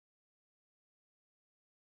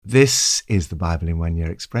This is the Bible in 1 Year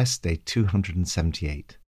Express, day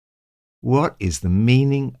 278. What is the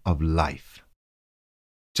meaning of life?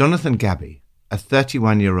 Jonathan Gabby, a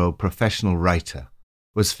 31-year-old professional writer,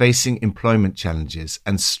 was facing employment challenges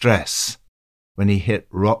and stress when he hit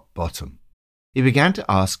rock bottom. He began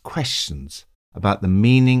to ask questions about the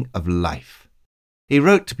meaning of life. He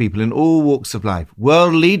wrote to people in all walks of life,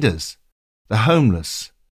 world leaders, the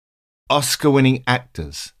homeless, Oscar-winning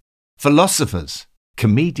actors, philosophers,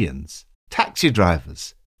 comedians, taxi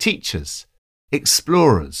drivers, teachers,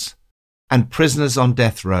 explorers, and prisoners on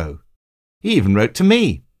death row. He even wrote to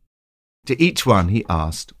me. To each one he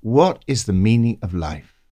asked, "What is the meaning of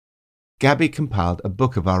life?" Gabby compiled a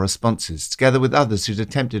book of our responses, together with others who'd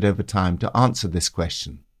attempted over time to answer this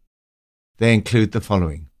question. They include the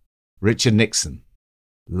following. Richard Nixon,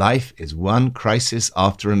 "Life is one crisis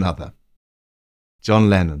after another." John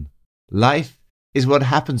Lennon, "Life is what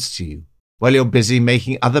happens to you while you're busy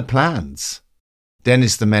making other plans."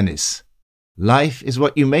 Dennis the Menace, "Life is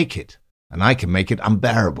what you make it, and I can make it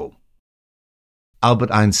unbearable." Albert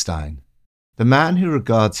Einstein, "The man who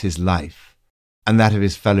regards his life and that of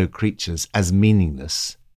his fellow creatures as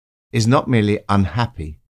meaningless is not merely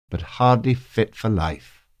unhappy, but hardly fit for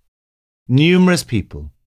life." Numerous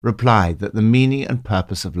people replied that the meaning and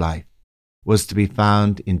purpose of life was to be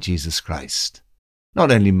found in Jesus Christ. Not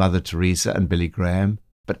only Mother Teresa and Billy Graham,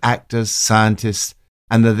 but actors, scientists,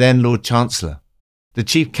 and the then Lord Chancellor. The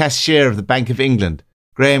chief cashier of the Bank of England,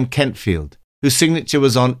 Graham Kentfield, whose signature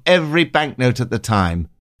was on every banknote at the time,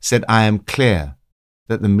 said, "I am clear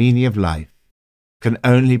that the meaning of life can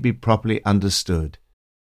only be properly understood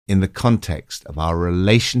in the context of our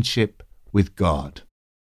relationship with God."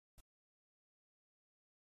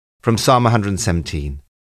 From Psalm 117.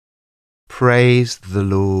 Praise the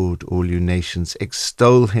Lord, all you nations.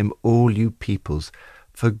 Extol him, all you peoples.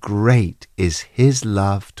 For great is his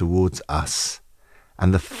love towards us,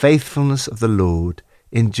 and the faithfulness of the Lord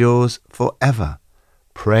endures forever.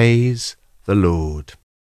 Praise the Lord.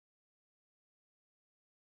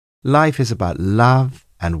 Life is about love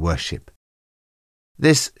and worship.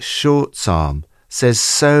 This short psalm says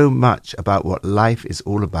so much about what life is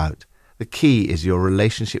all about. The key is your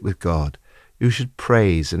relationship with God. You should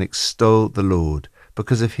praise and extol the Lord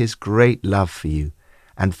because of his great love for you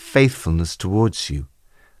and faithfulness towards you.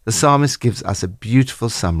 The psalmist gives us a beautiful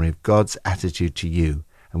summary of God's attitude to you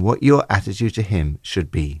and what your attitude to him should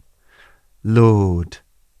be. Lord,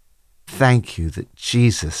 thank you that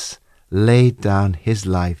Jesus laid down his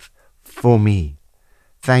life for me.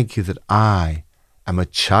 Thank you that I am a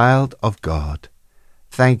child of God.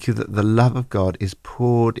 Thank you that the love of God is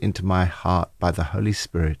poured into my heart by the Holy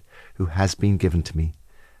Spirit who has been given to me.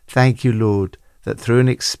 Thank you, Lord, that through an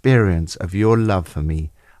experience of your love for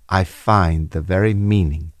me, I find the very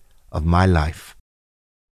meaning of my life.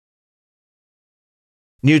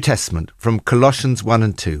 New Testament from Colossians 1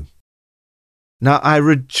 and 2. Now I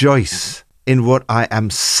rejoice in what I am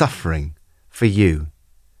suffering for you,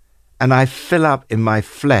 and I fill up in my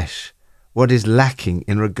flesh what is lacking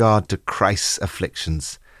in regard to Christ's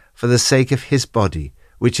afflictions, for the sake of his body,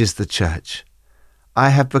 which is the church. I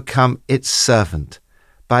have become its servant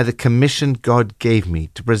by the commission God gave me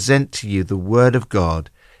to present to you the word of God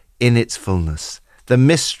in its fullness, the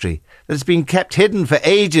mystery that has been kept hidden for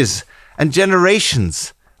ages and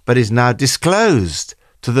generations, but is now disclosed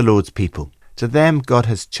to the Lord's people. To them God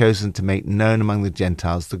has chosen to make known among the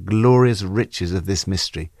Gentiles the glorious riches of this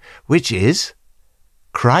mystery, which is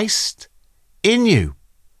Christ in you,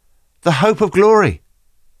 the hope of glory.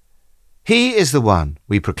 He is the one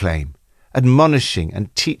we proclaim, admonishing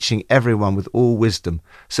and teaching everyone with all wisdom,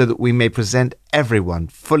 so that we may present everyone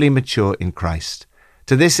fully mature in Christ.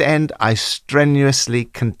 To this end I strenuously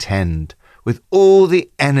contend with all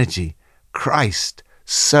the energy Christ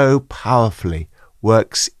so powerfully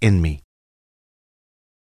works in me.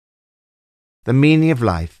 The meaning of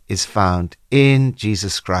life is found in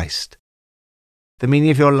Jesus Christ. The meaning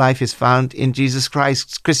of your life is found in Jesus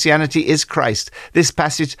Christ. Christianity is Christ. This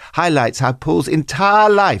passage highlights how Paul's entire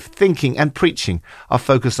life, thinking and preaching, are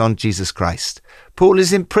focused on Jesus Christ. Paul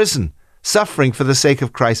is in prison, suffering for the sake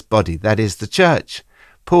of Christ's body, that is, the church.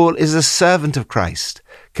 Paul is a servant of Christ,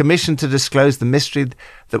 commissioned to disclose the mystery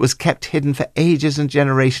that was kept hidden for ages and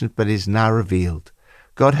generations, but is now revealed.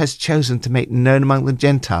 God has chosen to make known among the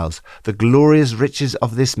Gentiles the glorious riches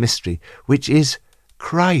of this mystery, which is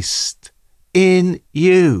Christ in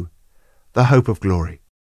you, the hope of glory.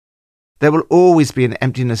 There will always be an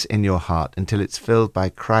emptiness in your heart until it's filled by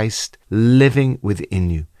Christ living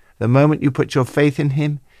within you. The moment you put your faith in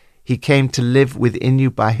him, he came to live within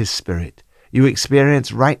you by his Spirit. You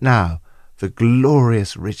experience right now the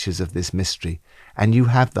glorious riches of this mystery, and you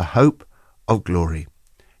have the hope of glory.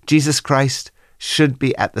 Jesus Christ should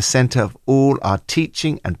be at the center of all our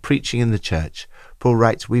teaching and preaching in the church. Paul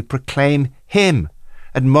writes, we proclaim him,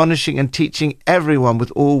 admonishing and teaching everyone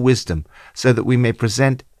with all wisdom, so that we may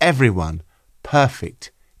present everyone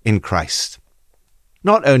perfect in Christ.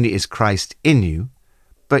 Not only is Christ in you,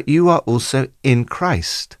 but you are also in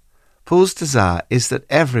Christ. Paul's desire is that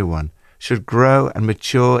everyone should grow and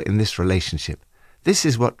mature in this relationship. This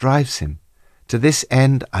is what drives him. To this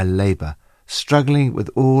end I labor, struggling with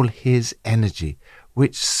all his energy,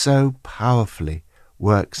 which so powerfully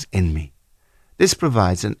works in me. This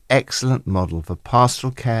provides an excellent model for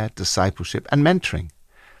pastoral care, discipleship, and mentoring.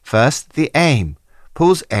 First, the aim.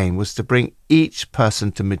 Paul's aim was to bring each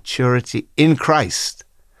person to maturity in Christ.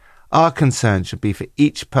 Our concern should be for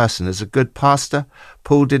each person. As a good pastor,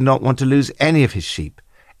 Paul did not want to lose any of his sheep.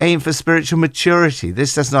 Aim for spiritual maturity.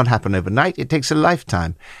 This does not happen overnight. It takes a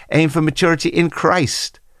lifetime. Aim for maturity in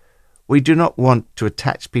Christ. We do not want to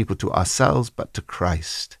attach people to ourselves, but to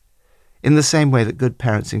Christ. In the same way that good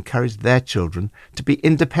parents encourage their children to be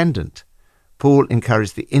independent, Paul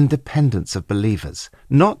encouraged the independence of believers,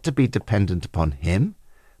 not to be dependent upon him,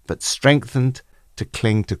 but strengthened to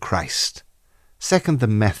cling to Christ. Second, the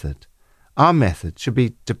method. Our method should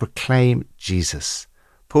be to proclaim Jesus.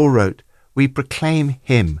 Paul wrote, we proclaim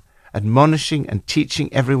him, admonishing and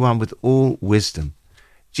teaching everyone with all wisdom.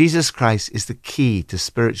 Jesus Christ is the key to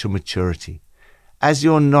spiritual maturity. As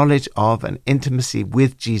your knowledge of and intimacy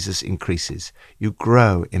with Jesus increases, you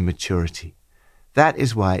grow in maturity. That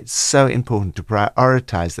is why it's so important to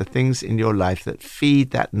prioritize the things in your life that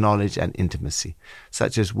feed that knowledge and intimacy,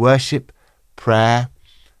 such as worship, prayer,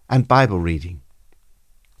 and Bible reading.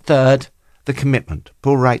 Third, the commitment.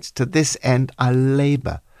 Paul writes, to this end I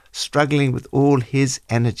labor, struggling with all his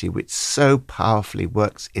energy, which so powerfully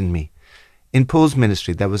works in me. In Paul's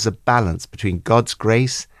ministry, there was a balance between God's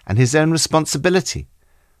grace and his own responsibility.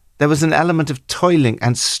 There was an element of toiling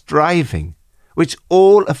and striving, which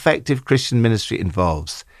all effective Christian ministry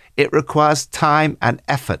involves. It requires time and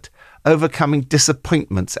effort, overcoming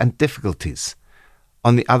disappointments and difficulties.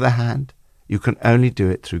 On the other hand, you can only do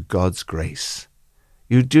it through God's grace.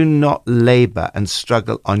 You do not labor and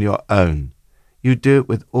struggle on your own. You do it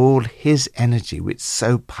with all his energy, which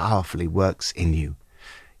so powerfully works in you.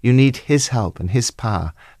 You need his help and his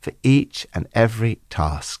power for each and every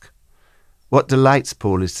task. What delights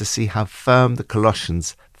Paul is to see how firm the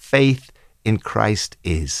Colossians' faith in Christ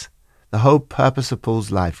is. The whole purpose of Paul's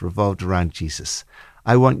life revolved around Jesus.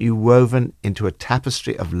 I want you woven into a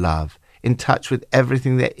tapestry of love, in touch with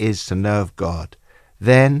everything there is to know of God.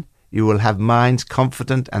 Then you will have minds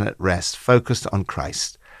confident and at rest, focused on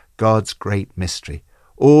Christ, God's great mystery.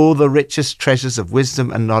 All the richest treasures of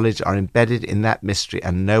wisdom and knowledge are embedded in that mystery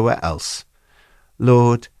and nowhere else.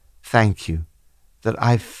 Lord, thank you that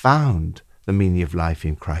I've found the meaning of life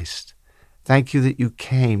in Christ. Thank you that you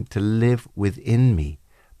came to live within me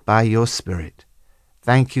by your Spirit.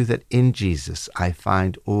 Thank you that in Jesus I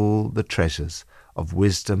find all the treasures of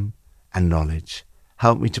wisdom and knowledge.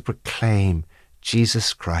 Help me to proclaim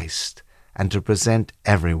Jesus Christ and to present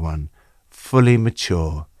everyone fully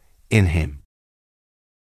mature in him.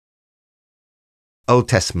 Old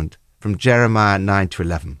Testament, from Jeremiah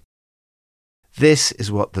 9-11. This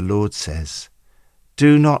is what the Lord says.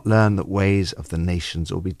 Do not learn the ways of the nations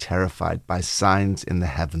or be terrified by signs in the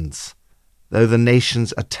heavens, though the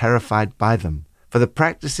nations are terrified by them, for the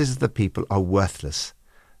practices of the people are worthless.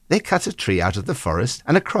 They cut a tree out of the forest,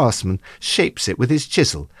 and a craftsman shapes it with his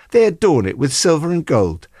chisel. They adorn it with silver and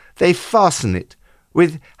gold. They fasten it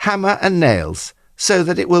with hammer and nails, so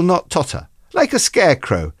that it will not totter, like a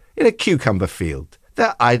scarecrow in a cucumber field.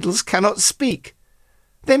 Their idols cannot speak.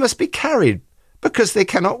 They must be carried, because they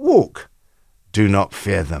cannot walk. Do not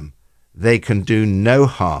fear them. They can do no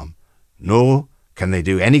harm, nor can they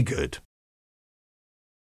do any good.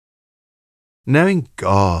 Knowing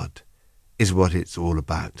God is what it's all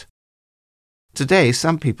about. Today,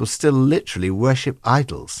 some people still literally worship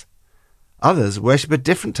idols. Others worship a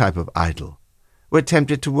different type of idol. We're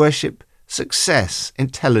tempted to worship success,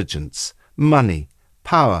 intelligence, money,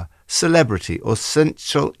 power, celebrity, or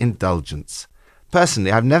sensual indulgence.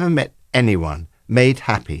 Personally, I've never met anyone made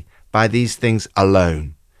happy by these things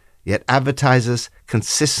alone. Yet advertisers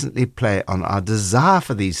consistently play on our desire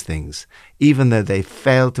for these things, even though they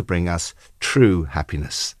fail to bring us true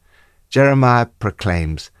happiness. Jeremiah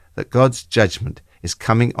proclaims that God's judgment is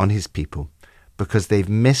coming on his people because they've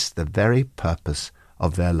missed the very purpose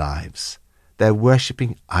of their lives. They're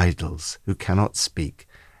worshipping idols who cannot speak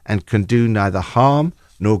and can do neither harm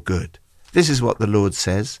nor good. This is what the Lord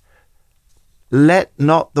says. Let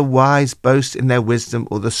not the wise boast in their wisdom,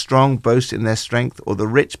 or the strong boast in their strength, or the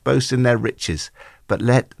rich boast in their riches. But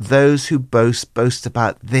let those who boast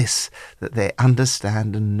about this, that they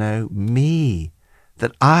understand and know me,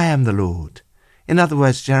 that I am the Lord. In other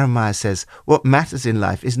words, Jeremiah says, what matters in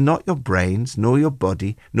life is not your brains, nor your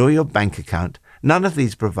body, nor your bank account. None of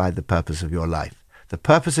these provide the purpose of your life. The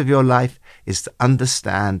purpose of your life is to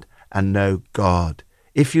understand and know God.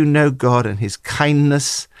 If you know God and his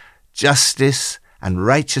kindness, justice, and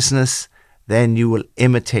righteousness, then you will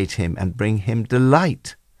imitate him and bring him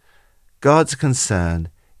delight. God's concern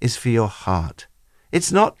is for your heart.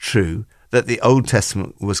 It's not true that the Old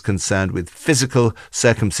Testament was concerned with physical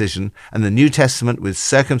circumcision and the New Testament with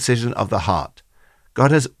circumcision of the heart.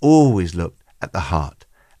 God has always looked at the heart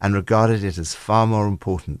and regarded it as far more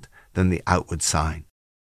important than the outward sign.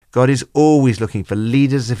 God is always looking for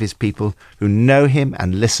leaders of his people who know him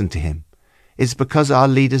and listen to him. It's because our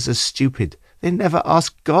leaders are stupid. They never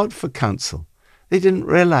ask God for counsel. They didn't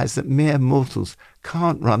realize that mere mortals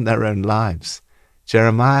can't run their own lives.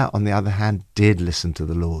 Jeremiah, on the other hand, did listen to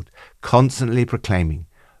the Lord, constantly proclaiming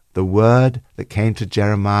the word that came to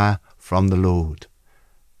Jeremiah from the Lord.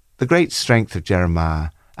 The great strength of Jeremiah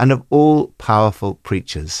and of all powerful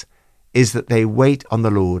preachers is that they wait on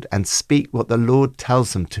the Lord and speak what the Lord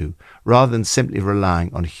tells them to, rather than simply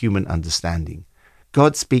relying on human understanding.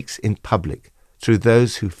 God speaks in public through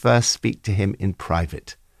those who first speak to him in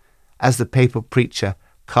private. As the papal preacher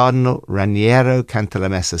Cardinal Raniero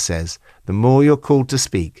Cantalamessa says, the more you're called to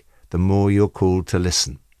speak, the more you're called to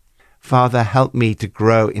listen. Father, help me to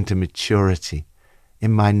grow into maturity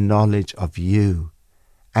in my knowledge of you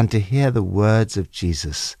and to hear the words of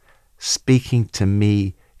Jesus speaking to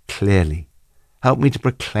me clearly. Help me to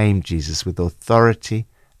proclaim Jesus with authority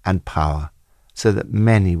and power so that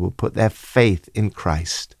many will put their faith in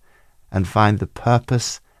Christ and find the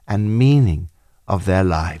purpose and meaning of their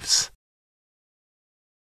lives.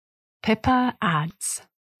 Pippa adds,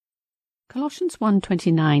 Colossians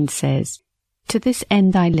 1:29 says, To this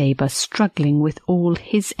end I labour, struggling with all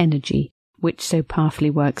his energy, which so powerfully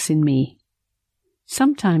works in me.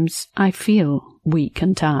 Sometimes I feel weak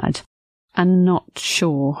and tired, and not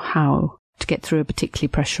sure how to get through a particularly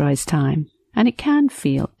pressurised time, and it can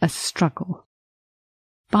feel a struggle.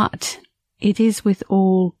 But it is with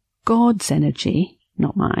all God's energy,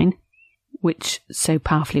 not mine, which so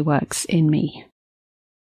powerfully works in me.